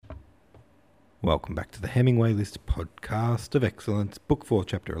Welcome back to the Hemingway List podcast of excellence, Book 4,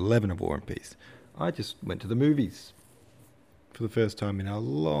 Chapter 11 of War and Peace. I just went to the movies for the first time in a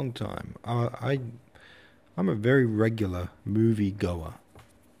long time. I'm a very regular movie goer.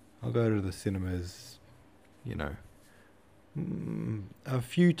 I'll go to the cinemas, a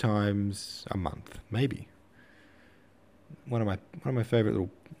few times a month, maybe. One of my favorite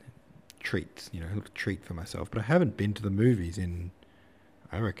little treats, a little treat for myself. But I haven't been to the movies in,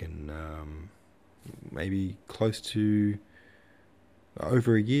 I reckon, maybe close to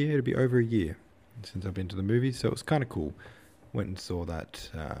over a year. It'll be over a year since I've been to the movies, so it was kind of cool. Went and saw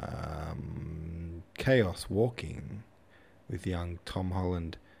that Chaos Walking with young Tom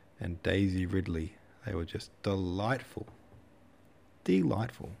Holland and Daisy Ridley. They were just delightful.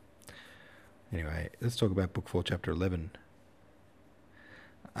 Anyway, let's talk about Book 4, Chapter 11.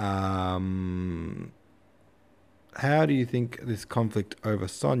 How do you think this conflict over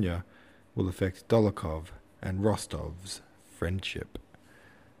Sonya will affect Dolokhov and Rostov's friendship?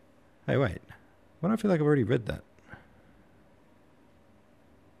 Hey, wait. Why do I feel like I've already read that?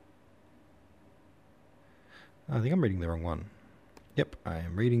 I think I'm reading the wrong one. Yep, I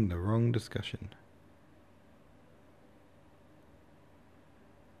am reading the wrong discussion.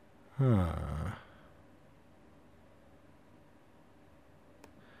 Why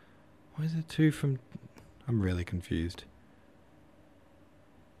is it 2 from... I'm really confused.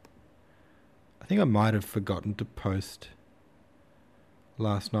 I think I might have forgotten to post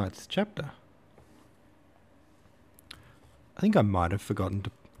last night's chapter. I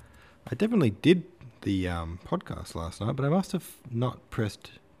definitely did the podcast last night, but I must have not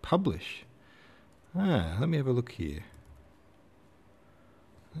pressed publish. Let me have a look here.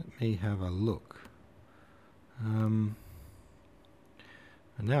 And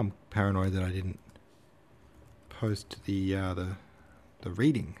now I'm paranoid that I didn't post the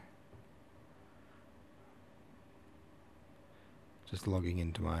reading. Just logging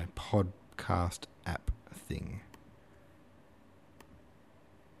into my podcast app thing.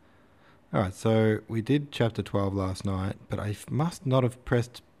 Alright, so we did chapter 12 last night, but I must not have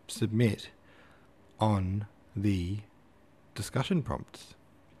pressed submit on the discussion prompts.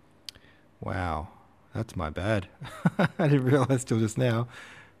 Wow, that's my bad. I didn't realise till just now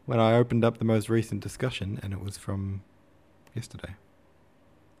when I opened up the most recent discussion, and it was from yesterday.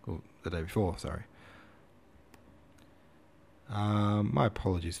 Or the day before, sorry. My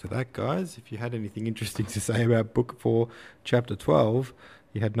apologies for that, guys. If you had anything interesting to say about Book 4, Chapter 12,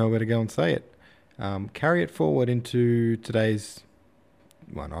 you had nowhere to go and say it. Carry it forward into today's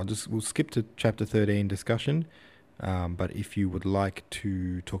one. We'll skip to Chapter 13 discussion, but if you would like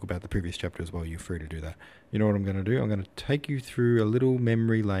to talk about the previous chapter as well, you're free to do that. You know what I'm going to do? I'm going to take you through a little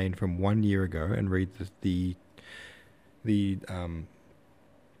memory lane from 1 year ago and read the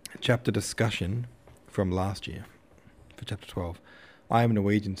chapter discussion from last year. For chapter 12. I am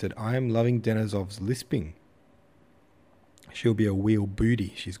Norwegian said, I am loving Denisov's lisping. She'll be a wheel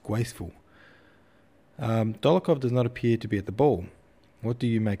booty. She's graceful. Dolokhov does not appear to be at the ball. What do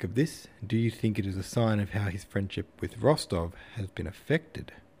you make of this? Do you think it is a sign of how his friendship with Rostov has been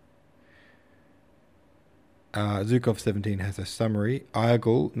affected? Zhukov 17 has a summary.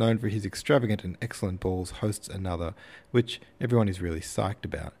 Iagul, known for his extravagant and excellent balls, hosts another, which everyone is really psyched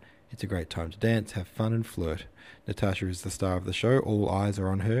about. It's a great time to dance, have fun and flirt. Natasha is the star of the show. All eyes are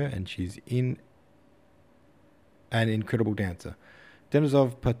on her, and she's an incredible dancer.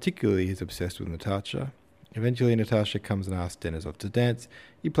 Denisov particularly is obsessed with Natasha. Eventually, Natasha comes and asks Denisov to dance.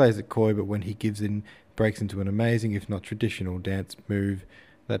 He plays it coy, but when he gives in, breaks into an amazing, if not traditional, dance move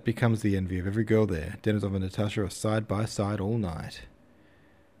that becomes the envy of every girl there. Denisov and Natasha are side by side all night.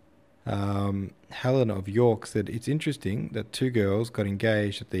 Helen of York said, it's interesting that 2 girls got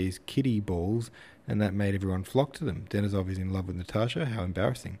engaged at these kiddie balls and that made everyone flock to them. Denisov is in love with Natasha. How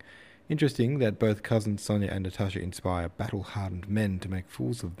embarrassing. Interesting that both cousins Sonya and Natasha inspire battle-hardened men to make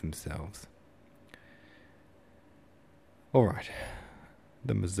fools of themselves. Alright.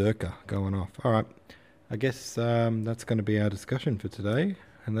 The mazurka going off. Alright. I guess that's going to be our discussion for today,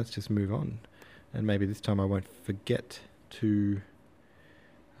 and let's just move on. And maybe this time I won't forget to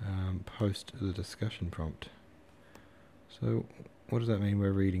post the discussion prompt. So, what does that mean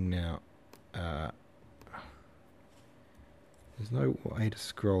we're reading now? There's no way to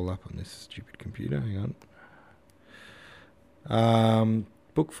scroll up on this stupid computer. Hang on.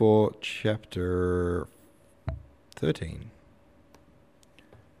 Book 4, Chapter 13.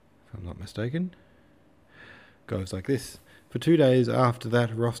 If I'm not mistaken. Goes like this. For 2 days after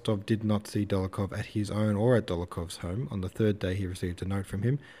that, Rostov did not see Dolokhov at his own or at Dolokhov's home. On the third day, he received a note from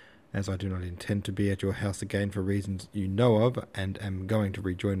him. As I do not intend to be at your house again for reasons you know of, and am going to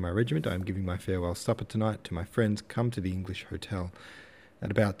rejoin my regiment, I am giving my farewell supper tonight to my friends. Come to the English Hotel.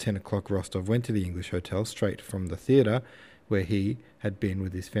 At about 10 o'clock, Rostov went to the English Hotel straight from the theatre, where he had been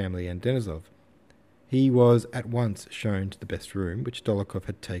with his family and Denisov. He was at once shown to the best room, which Dolokhov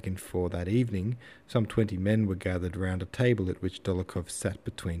had taken for that evening. Some 20 men were gathered round a table at which Dolokhov sat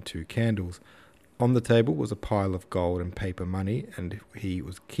between two candles. On the table was a pile of gold and paper money, and he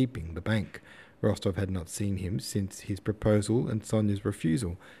was keeping the bank. Rostov had not seen him since his proposal and Sonia's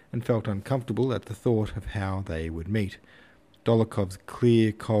refusal, and felt uncomfortable at the thought of how they would meet. Dolokhov's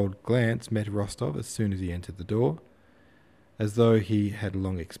clear, cold glance met Rostov as soon as he entered the door, as though he had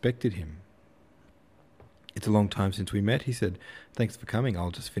long expected him. "It's a long time since we met," he said. "Thanks for coming. I'll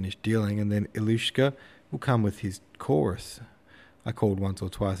just finish dealing, and then Ilyushka will come with his chorus." "I called once or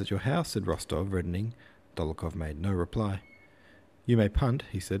twice at your house," said Rostov, reddening. Dolokhov made no reply. "You may punt,"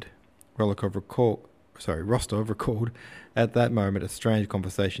 he said. Rostov recalled at that moment a strange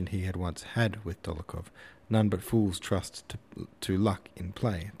conversation he had once had with Dolokhov. "None but fools trust to luck in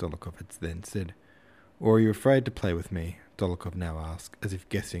play," Dolokhov had then said. "Or are you afraid to play with me?" Dolokhov now asked, as if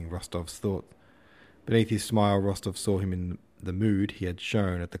guessing Rostov's thoughts. Beneath his smile, Rostov saw him in the mood he had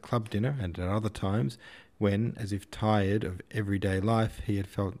shown at the club dinner and at other times, when, as if tired of everyday life, he had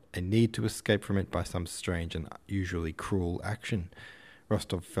felt a need to escape from it by some strange and usually cruel action.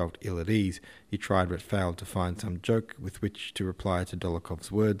 Rostov felt ill at ease. He tried but failed to find some joke with which to reply to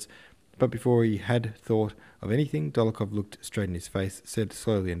Dolokhov's words. But before he had thought of anything, Dolokhov looked straight in his face, said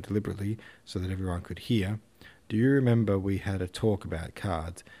slowly and deliberately, so that everyone could hear, "Do you remember we had a talk about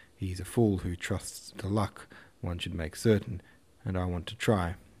cards? He's a fool who trusts to luck. One should make certain, and I want to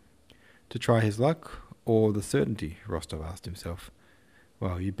try." "To try his luck, or the certainty?" Rostov asked himself.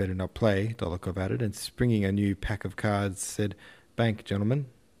 "Well, you'd better not play," Dolokhov added, and springing a new pack of cards, said, "Bank, gentlemen."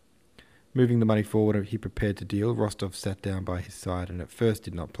 Moving the money forward, he prepared to deal. Rostov sat down by his side and at first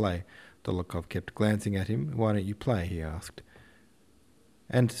did not play. Dolokhov kept glancing at him. "Why don't you play?" he asked.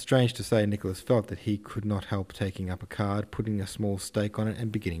 And strange to say, Nicholas felt that he could not help taking up a card, putting a small stake on it,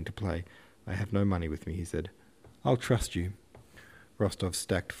 and beginning to play. "I have no money with me," he said. "I'll trust you." Rostov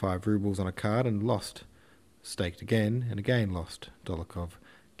stacked 5 rubles on a card and lost. Staked again and again lost. Dolokhov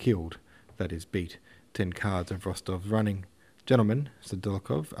killed, that is, beat 10 cards of Rostov's running. "Gentlemen," said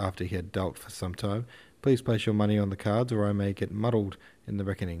Dolokhov, after he had dealt for some time, "please place your money on the cards, or I may get muddled in the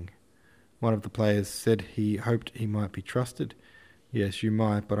reckoning." One of the players said he hoped he might be trusted. "Yes, you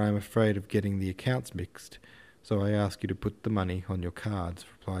might, but I am afraid of getting the accounts mixed, so I ask you to put the money on your cards,"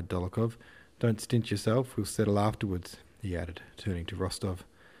 replied Dolokhov. "Don't stint yourself, we'll settle afterwards," he added, turning to Rostov.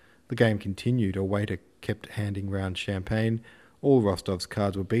 The game continued. A waiter kept handing round champagne. All Rostov's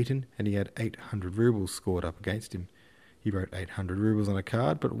cards were beaten, and he had 800 rubles scored up against him. He wrote 800 rubles on a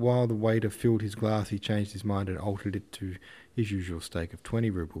card, but while the waiter filled his glass, he changed his mind and altered it to his usual stake of 20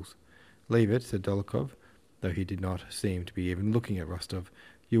 rubles. "Leave it," said Dolokhov, though he did not seem to be even looking at Rostov.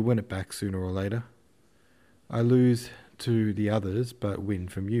 "You'll win it back sooner or later." "I lose to the others, but win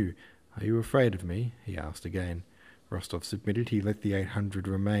from you. Are you afraid of me?" he asked again. Rostov submitted. He let the 800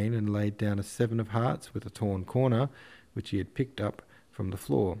 remain and laid down a 7 of hearts with a torn corner, which he had picked up from the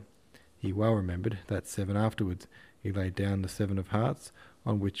floor. He well remembered that 7 afterwards. He laid down the 7 of hearts,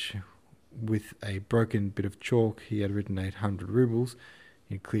 on which, with a broken bit of chalk, he had written 800 rubles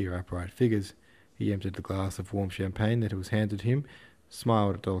in clear upright figures. He emptied the glass of warm champagne that was handed him,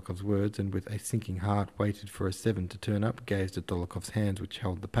 smiled at Dolokhov's words, and with a sinking heart waited for a 7 to turn up, gazed at Dolokhov's hands which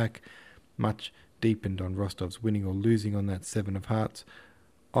held the pack. Much depended on Rostov's winning or losing on that 7 of hearts.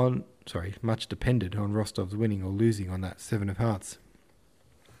 Much depended on Rostov's winning or losing on that 7 of hearts.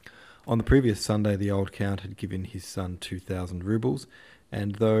 On the previous Sunday, the old count had given his son 2,000 rubles,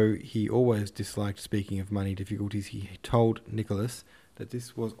 and though he always disliked speaking of money difficulties, he told Nicholas that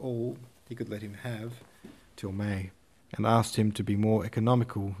this was all he could let him have till May, and asked him to be more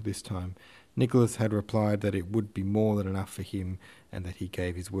economical this time. Nicholas had replied that it would be more than enough for him, and that he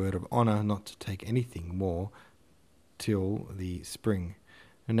gave his word of honour not to take anything more till the spring.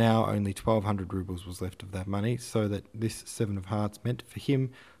 And now only 1,200 rubles was left of that money, so that this 7 of hearts meant for him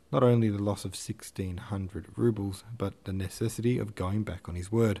not only the loss of 1,600 rubles, but the necessity of going back on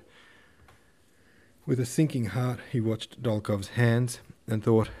his word. With a sinking heart he watched Dolokhov's hands, and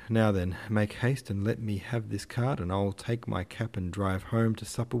thought, "Now then, make haste and let me have this card, and I'll take my cap and drive home to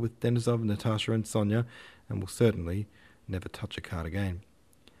supper with Denisov, Natasha and Sonia, and will certainly never touch a card again."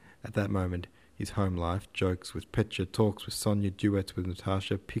 At that moment his home life, jokes with Petya, talks with Sonia, duets with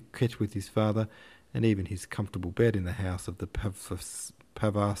Natasha, piquet with his father, and even his comfortable bed in the house of the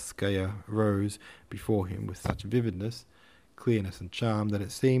Pavarskaya rose before him with such vividness, clearness and charm that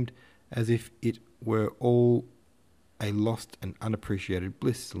it seemed as if it were all a lost and unappreciated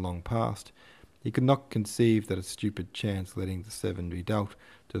bliss long past. He could not conceive that a stupid chance letting the 7 be dealt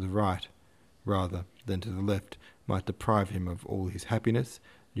to the right rather than to the left might deprive him of all his happiness,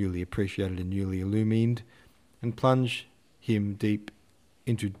 newly appreciated and newly illumined, and plunge him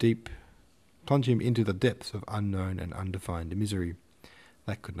into the depths of unknown and undefined misery.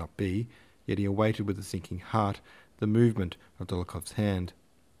 That could not be, yet he awaited with a sinking heart the movement of Dólokhov's hand.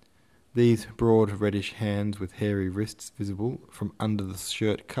 These broad reddish hands with hairy wrists visible from under the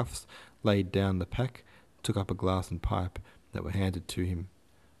shirt cuffs laid down the pack, took up a glass and pipe that were handed to him.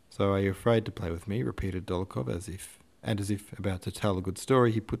 "So are you afraid to play with me?" repeated Dólokhov, as if about to tell a good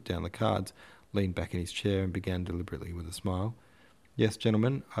story. He put down the cards, leaned back in his chair, and began deliberately with a smile. "Yes,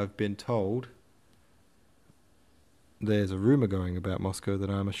 gentlemen, I've been told there's a rumour going about Moscow that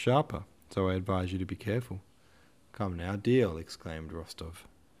I'm a sharper, so I advise you to be careful." "Come now, deal," exclaimed Rostov.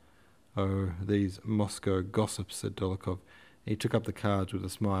 "Oh, these Moscow gossips," said Dólokhov. He took up the cards with a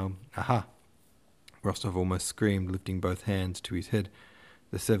smile. "Aha!" Rostov almost screamed, lifting both hands to his head.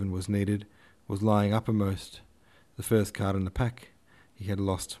 The 7 was lying uppermost, the first card in the pack. He had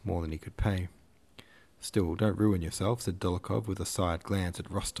lost more than he could pay. "Still, don't ruin yourself," said Dólokhov with a side glance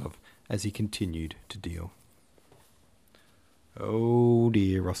at Rostov as he continued to deal. "Oh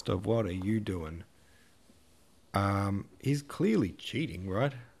dear, Rostov, what are you doing?" He's clearly cheating,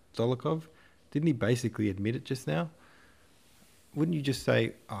 right, Dólokhov? Didn't he basically admit it just now? Wouldn't you just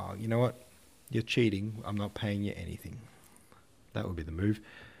say, "Oh, you know what? You're cheating. I'm not paying you anything." That would be the move.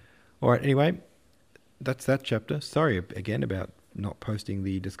 All right, anyway, that's that chapter. Sorry again about not posting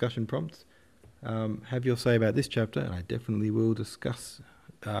the discussion prompts. Have your say about this chapter, and I definitely will post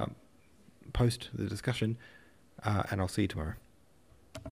the discussion, and I'll see you tomorrow.